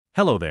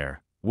Hello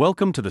there,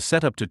 welcome to the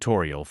setup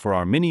tutorial for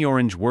our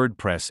miniOrange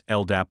WordPress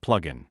LDAP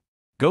plugin.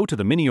 Go to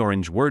the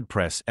miniOrange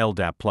WordPress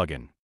LDAP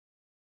plugin.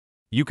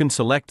 You can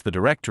select the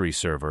directory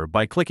server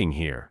by clicking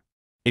here.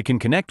 It can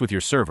connect with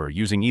your server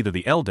using either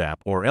the LDAP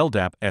or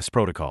LDAP-S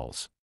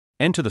protocols.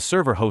 Enter the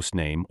server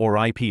hostname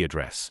or IP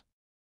address.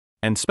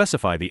 And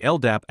specify the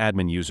LDAP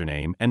admin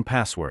username and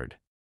password.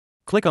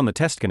 Click on the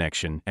test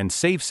connection and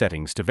save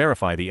settings to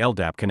verify the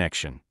LDAP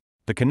connection.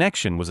 The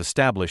connection was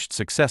established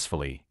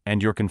successfully,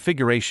 and your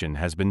configuration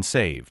has been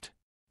saved.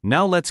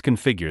 Now let's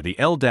configure the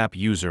LDAP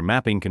user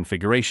mapping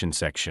configuration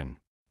section.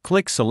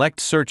 Click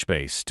Select Search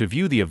Base to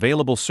view the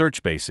available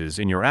search bases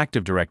in your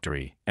Active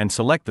Directory, and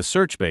select the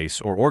search base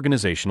or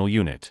organizational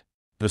unit.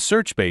 The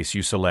search base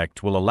you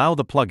select will allow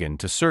the plugin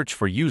to search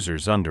for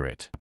users under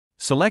it.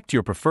 Select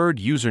your preferred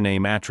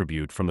username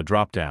attribute from the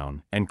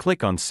drop-down and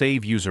click on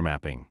Save User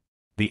Mapping.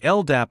 The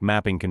LDAP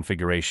mapping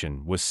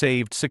configuration was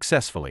saved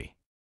successfully.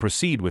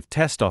 Proceed with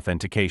test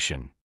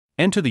authentication.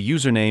 Enter the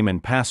username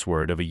and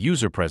password of a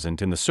user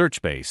present in the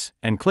search base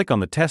and click on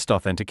the Test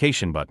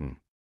Authentication button.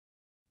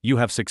 You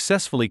have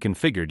successfully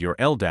configured your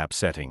LDAP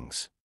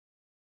settings.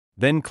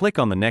 Then click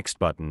on the Next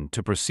button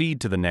to proceed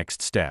to the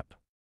next step.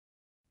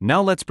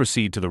 Now let's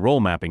proceed to the Role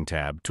Mapping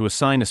tab to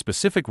assign a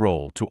specific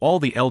role to all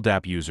the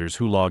LDAP users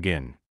who log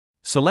in.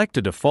 Select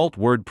a default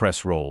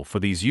WordPress role for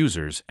these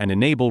users and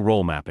enable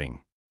role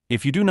mapping.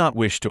 If you do not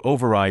wish to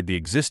override the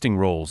existing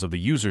roles of the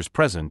users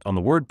present on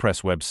the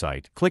WordPress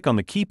website, click on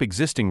the Keep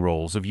Existing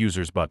Roles of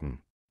Users button.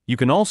 You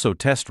can also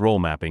test role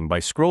mapping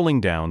by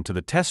scrolling down to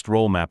the Test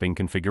Role Mapping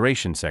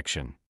Configuration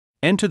section.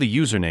 Enter the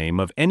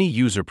username of any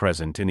user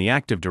present in the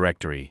Active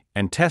Directory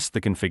and test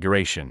the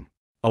configuration.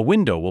 A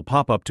window will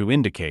pop up to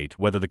indicate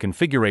whether the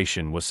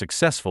configuration was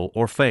successful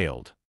or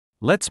failed.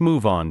 Let's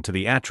move on to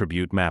the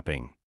attribute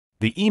mapping.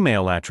 The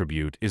email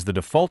attribute is the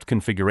default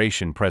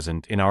configuration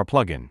present in our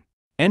plugin.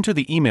 Enter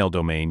the email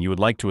domain you would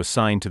like to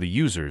assign to the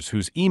users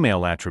whose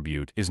email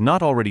attribute is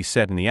not already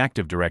set in the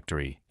Active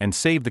Directory and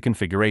save the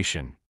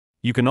configuration.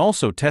 You can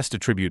also test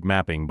attribute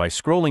mapping by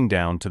scrolling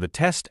down to the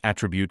Test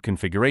Attribute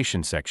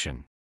Configuration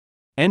section.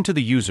 Enter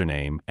the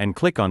username and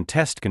click on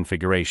Test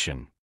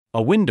Configuration.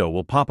 A window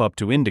will pop up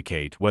to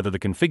indicate whether the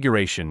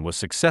configuration was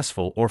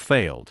successful or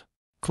failed.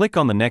 Click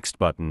on the Next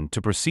button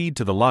to proceed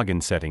to the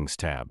Login Settings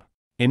tab.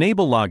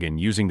 Enable login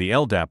using the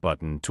LDAP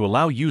button to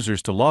allow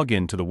users to log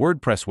in to the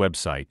WordPress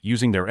website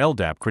using their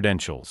LDAP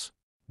credentials.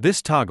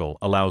 This toggle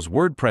allows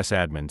WordPress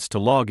admins to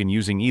log in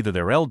using either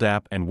their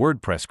LDAP and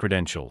WordPress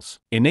credentials.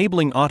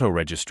 Enabling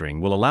auto-registering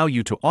will allow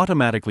you to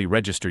automatically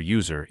register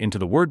user into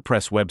the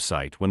WordPress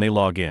website when they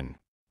log in.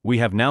 We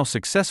have now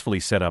successfully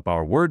set up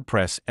our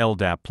WordPress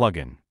LDAP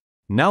plugin.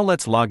 Now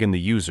let's log in the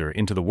user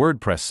into the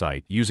WordPress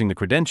site using the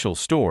credentials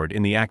stored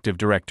in the Active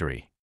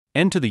Directory.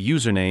 Enter the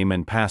username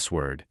and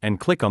password and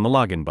click on the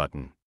Login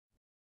button.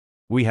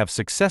 We have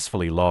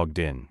successfully logged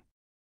in.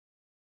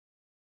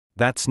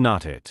 That's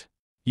not it.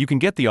 You can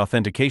get the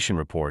Authentication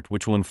Report,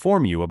 which will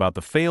inform you about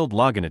the failed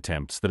login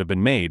attempts that have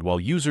been made while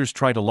users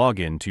try to log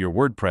in to your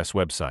WordPress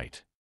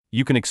website.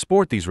 You can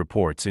export these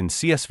reports in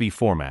CSV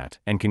format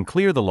and can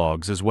clear the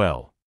logs as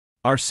well.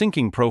 Are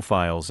syncing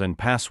profiles and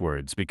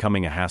passwords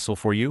becoming a hassle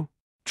for you?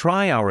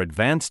 Try our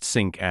advanced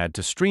sync add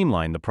to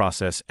streamline the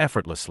process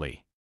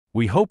effortlessly.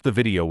 We hope the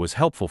video was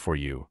helpful for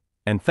you,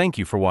 and thank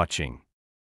you for watching.